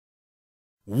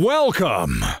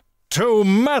Welcome to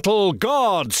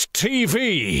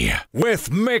MetalGodsTV with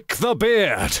Mick the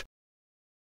Beard.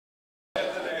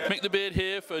 Mick the Beard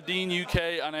here for Dean UK,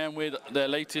 and I am with their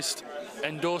latest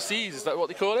endorsees. Is that what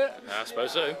they call it? I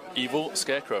suppose so. Evil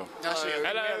Scarecrow. Actually,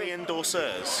 hello. We are the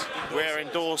endorsers. We're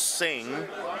endorsing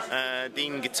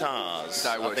Dean Guitars.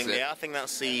 I think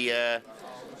that's the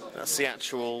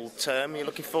actual term you're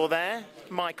looking for there,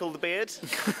 Michael the Beard.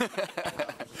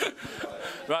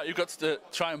 Right, you've got to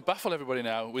try and baffle everybody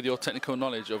now with your technical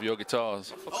knowledge of your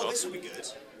guitars. Oh, this will be good.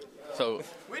 So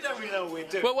we don't really know what we're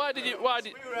doing. Well, why did we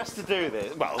were asked to do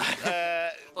this? Well,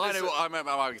 I know what I meant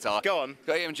about my guitar. Go on.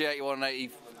 Got EMG 81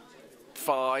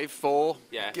 85 4.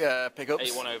 Yeah. Pickups.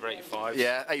 81 over 85.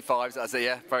 Yeah, 85s. That's it.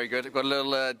 Yeah, very good. I've got a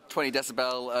little 20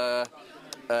 decibel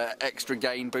extra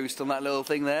gain boost on that little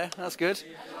thing there. That's good.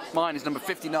 Mine is number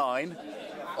 59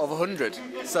 of 100.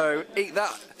 So eat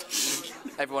that,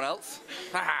 everyone else.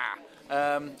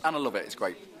 And I love it. It's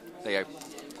great. There you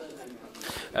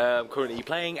go. Currently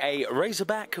playing a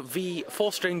Razorback V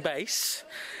 4-string bass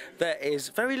that is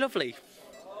very lovely.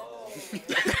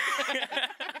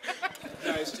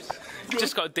 No, it's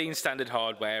just got Dean standard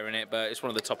hardware in it, but it's one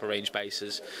of the top of range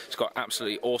basses. It's got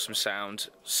absolutely awesome sound,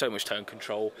 so much tone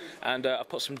control, and I've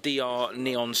put some DR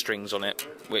neon strings on it,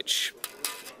 which,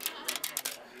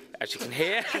 as you can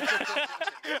hear,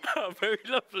 are very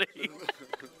lovely.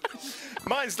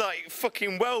 Mine's like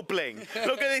fucking well bling.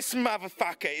 Look at this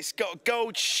motherfucker. It's got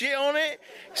gold shit on it.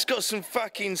 It's got some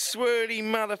fucking swirly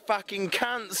motherfucking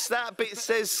cunts. That bit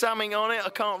says something on it. I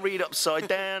can't read upside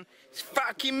down. It's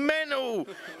fucking mental.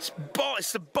 It's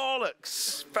the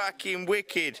bollocks. Fucking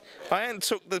wicked. I ain't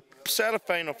took the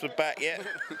cellophane off the back yet.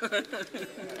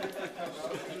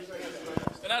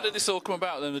 And how did this all come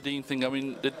about then, the Dean thing? I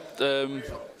mean,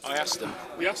 I asked them.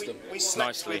 We asked them. We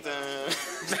nicely. With,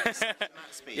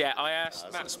 yeah, I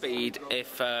asked Matt Speed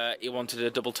if he wanted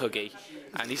a double tuggy,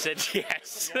 and he said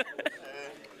yes.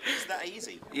 Is that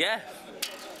easy? Yeah.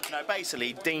 No,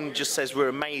 basically, Dean just says we're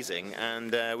amazing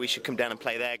and we should come down and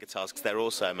play their guitars because they're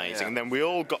also amazing. Yeah. And then we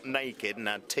all got naked and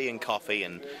had tea and coffee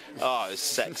and, oh, it was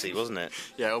sexy, wasn't it?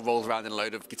 Yeah, all rolled around in a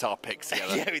load of guitar picks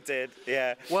together. Yeah, we did,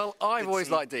 yeah. Well, I've always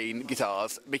liked Dean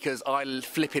guitars because I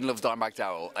flipping love Dimebag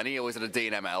Darrell, and he always had a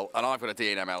Dean ML, and I've got a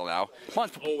Dean ML now.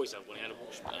 Mine's always had one, he had a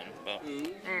Washburn, but...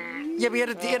 Yeah, but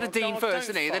he had a Dean first,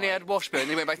 didn't he? Then he had Washburn,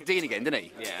 then he went back to Dean again, didn't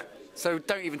he? Yeah. So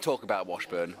don't even talk about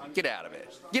Washburn. Get out of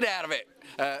it. Get out of it.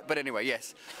 But anyway,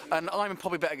 yes. And I'm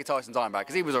probably better guitarist than Dimebag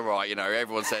because he was alright, you know.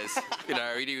 Everyone says, you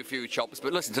know, he knew a few chops,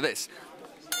 but listen to this.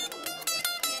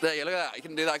 There you look at that. He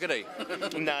couldn't do that, could he?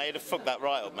 No, he'd have fucked that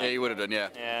right up, mate. Yeah, he would have done, yeah.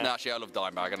 No, actually, I love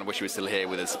Dimebag and I wish he was still here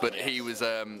with us. But he was,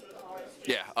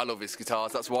 yeah, I love his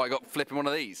guitars. That's why I got flipping one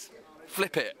of these.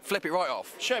 Flip it right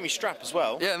off. Show me strap as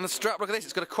well. Yeah, and the strap, look at this.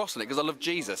 It's got a cross on it because I love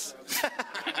Jesus.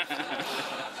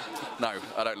 No,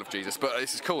 I don't love Jesus, but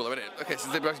this is cool, isn't it? Okay, this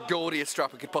is the most gaudiest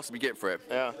strap I could possibly get for it.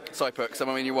 Yeah. Cyperk, I'm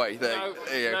in your way. There you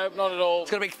go. No, not at all. It's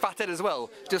got a big fat head as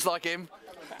well, just like him.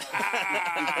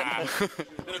 And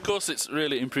of course, it's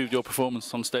really improved your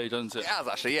performance on stage, hasn't it? It has,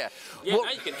 actually, yeah. Yeah, now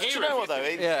you can hear it. Do you know what, though?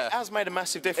 It has made a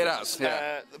massive difference. It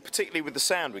has, yeah. Particularly with the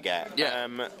sound we get.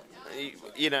 Yeah.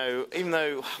 You know, even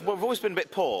though we've always been a bit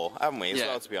poor, haven't we, as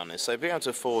well, to be honest. So being able to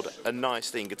afford a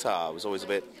nice Dean guitar was always a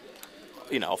bit,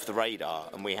 you know, off the radar,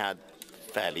 and we had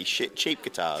fairly cheap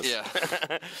guitars. Yeah.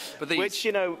 But these... Which,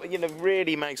 you know,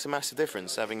 really makes a massive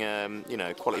difference, having, you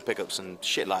know, quality pickups and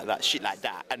shit like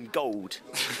that, and gold.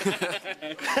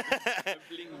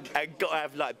 I've got to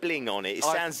have, like, bling on it. It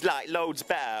sounds like loads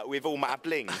better with all my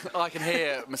bling. I can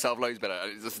hear myself loads better.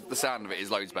 The sound of it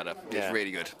is loads better. Yeah. It's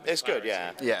really good. It's good,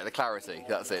 yeah. Yeah, the clarity,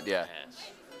 that's it, yeah.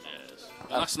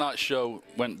 Last night's show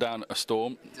went down a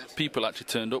storm. People actually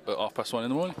turned up at 1:30 in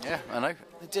the morning. Yeah, I know.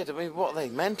 They did. I mean, what are they,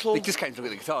 mental? They just came to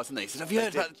look at the guitars, didn't they? They said, have you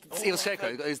heard about Evil Scarecrow?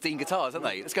 They've got those Dean guitars, haven't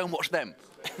they? Let's go and watch them.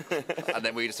 And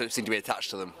then we just seemed to be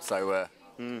attached to them, so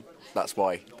that's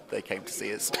why they came to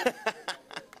see us.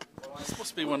 This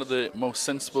must be one of the most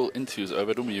sensible interviews I've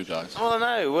ever done with you guys. Well,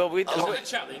 I know. Well, we're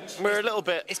a little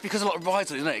bit... It's because a lot of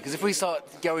rides, isn't it? Because if we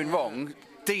start going wrong,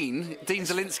 Dean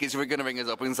Zielinski's going to ring us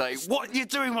up and say, what are you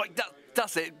doing?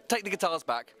 That's it. Take the guitars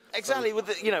back. Exactly. With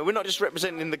the, you know, we're not just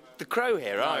representing the Crow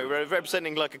here, are we? We're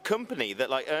representing like a company that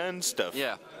like earns stuff.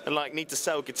 Yeah. And like need to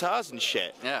sell guitars and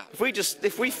shit. Yeah.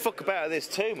 If we fuck about this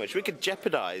too much, we could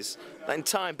jeopardise the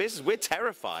entire business. We're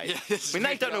terrified. Yeah, I mean,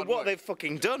 they don't know what they've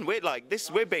fucking done. We're like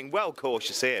this. We're being well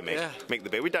cautious here, Mick. Yeah. Mick the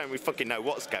Beard. We fucking know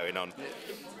what's going on.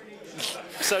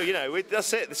 So you know,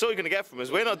 that's it. That's all you're going to get from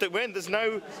us. We're not doing. There's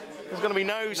going to be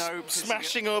no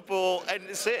smashing up and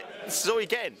it's it. This is all you're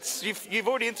getting. You've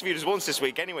already interviewed us once this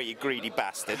week anyway, you greedy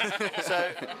bastard. So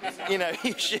you know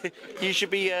you should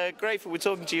be grateful we're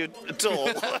talking to you at all.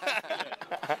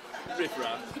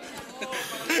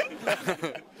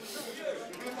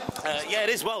 Yeah, it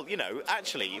is. Well, you know,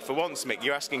 actually, for once, Mick,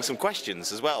 you're asking some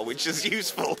questions as well, which is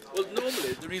useful. Well,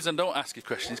 normally the reason I don't ask you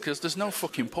questions is because there's no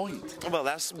fucking point. Well,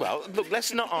 look,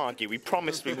 let's not argue. We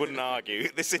promised we wouldn't argue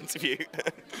at this interview.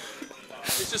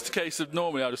 It's just a case of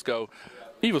normally I just go,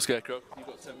 Evil Scarecrow, you've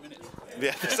got 10 minutes.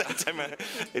 Yeah,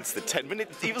 it's the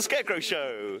 10-minute Evil Scarecrow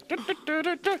show.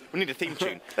 We need a theme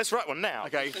tune. Let's write one now.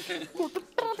 Okay.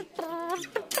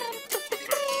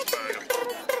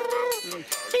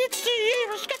 It's the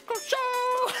Evil Scarecrow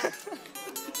show.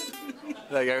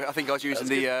 There you go. I think I was using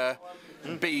the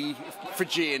B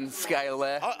Phrygian scale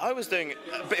there. I was doing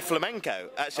a bit of flamenco.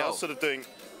 Actually, I was sort of doing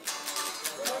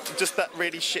just that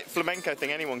really shit flamenco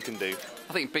thing anyone can do.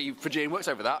 I think B Phrygian works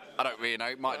over that. I don't really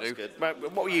know. Might do. Good.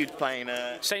 What were you playing?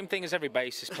 Same thing as every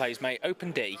bassist plays, mate.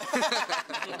 Open D.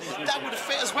 That would have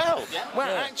fit as well. Yeah.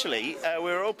 Well, actually,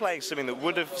 we were all playing something that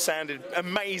would have sounded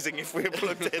amazing if we were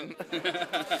plugged in.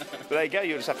 But there you go.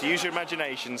 You just have to use your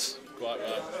imaginations. Quite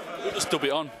right. We'll just dub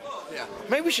it on. Yeah.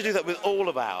 Maybe we should do that with all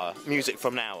of our music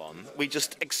from now on. We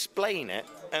just explain it,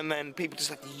 and then people just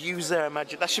like use their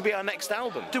imagination. That should be our next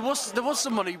album. There was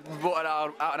someone who brought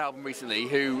out an album recently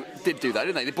who did do that,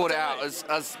 didn't they? They brought it out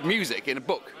as music in a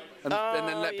book, and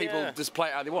then let people just play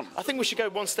it how they want. I think we should go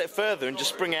one step further and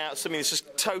just bring out something that's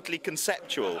just totally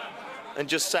conceptual. And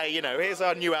just say, you know, here's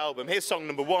our new album. Here's song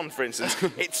number 1, for instance.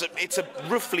 it's a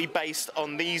roughly based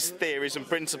on these theories and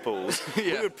principles.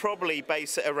 Yeah. We would probably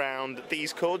base it around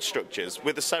these chord structures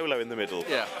with a solo in the middle.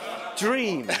 Yeah.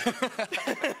 Dream.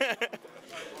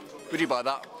 Would you buy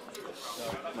that?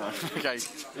 No. Okay.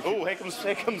 Oh,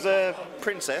 here comes a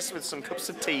princess with some cups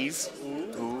of teas.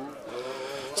 Ooh.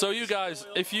 So you guys,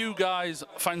 if you guys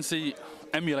fancy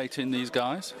emulating these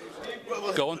guys,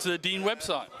 go onto the Dean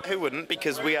website. Who wouldn't?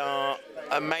 Because we are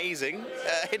amazing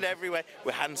in every way.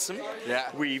 We're handsome. Yeah.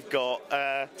 We've got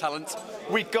talent.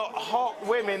 We've got hot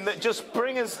women that just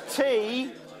bring us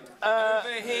tea.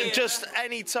 Just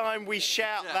any time we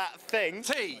shout that thing.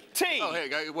 Tea. Oh, here you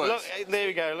go. It works. Look, there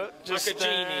we go. Look, just Like a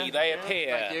genie, they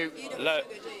appear. Thank you. Look.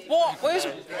 What? Where's?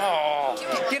 Oh.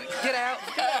 Get out.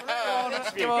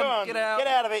 Go on. Get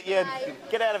out of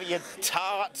it, you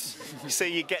tarts. You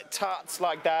see, you get tarts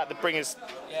like that bring us.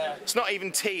 Yeah. It's not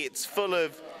even tea. It's full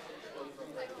of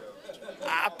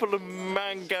apple and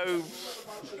mango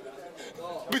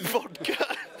with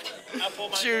vodka.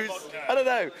 Juice. Vodka. I don't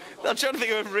know. I'm trying to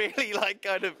think of a really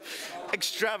kind of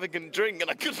extravagant drink, and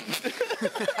I couldn't.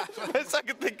 Best I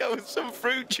could think of was some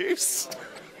fruit juice.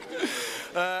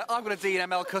 I've got a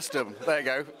DNML custom. There you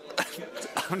go.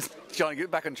 I'm trying to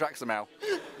get back on track somehow.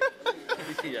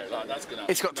 Yeah, that's gonna.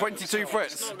 It's got 22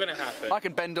 frets. It's not going to happen. I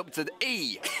can bend up to the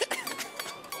E.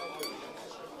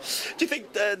 Do you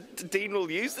think Dean will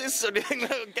use this, or do you think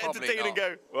they'll get Probably to Dean not. and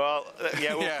go, well,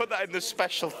 yeah, we'll Yeah. put that in the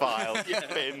special file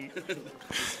bin.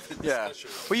 Yeah.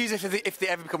 We use it if they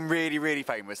ever become really, really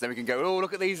famous. Then we can go, oh,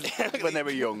 look at these when they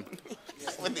were young.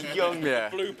 When the young.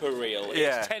 Yeah. Blooper reel.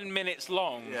 Yeah. It's 10 minutes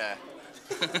long. Yeah.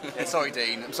 Yeah, sorry,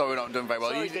 Dean. I'm sorry we're not doing very well.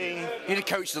 Sorry, you, Dean. you need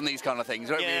to coach us on these kind of things.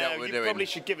 We don't really know Yeah, what we're you doing. probably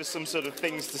should give us some sort of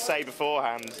things to say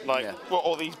beforehand, like what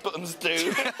all these buttons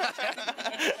do.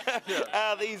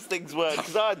 How these things work,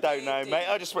 because I don't know, mate.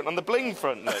 I just went on the bling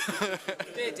front. Look.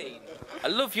 Dear Dean, I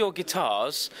love your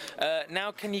guitars.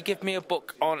 Now can you give me a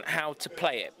book on how to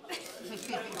play it?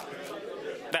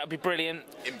 That would be brilliant.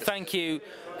 Thank you.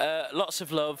 Lots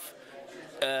of love.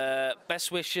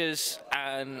 Best wishes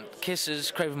and kisses.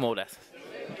 Craven more death.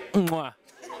 Mwah.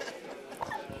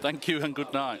 Thank you and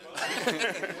good night.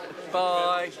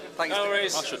 Bye. Thanks. No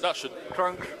worries. That should.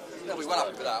 Crunk. That'll be well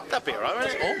happy with that. That'd be alright,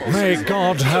 wouldn't it? May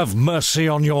God have mercy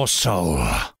on your soul.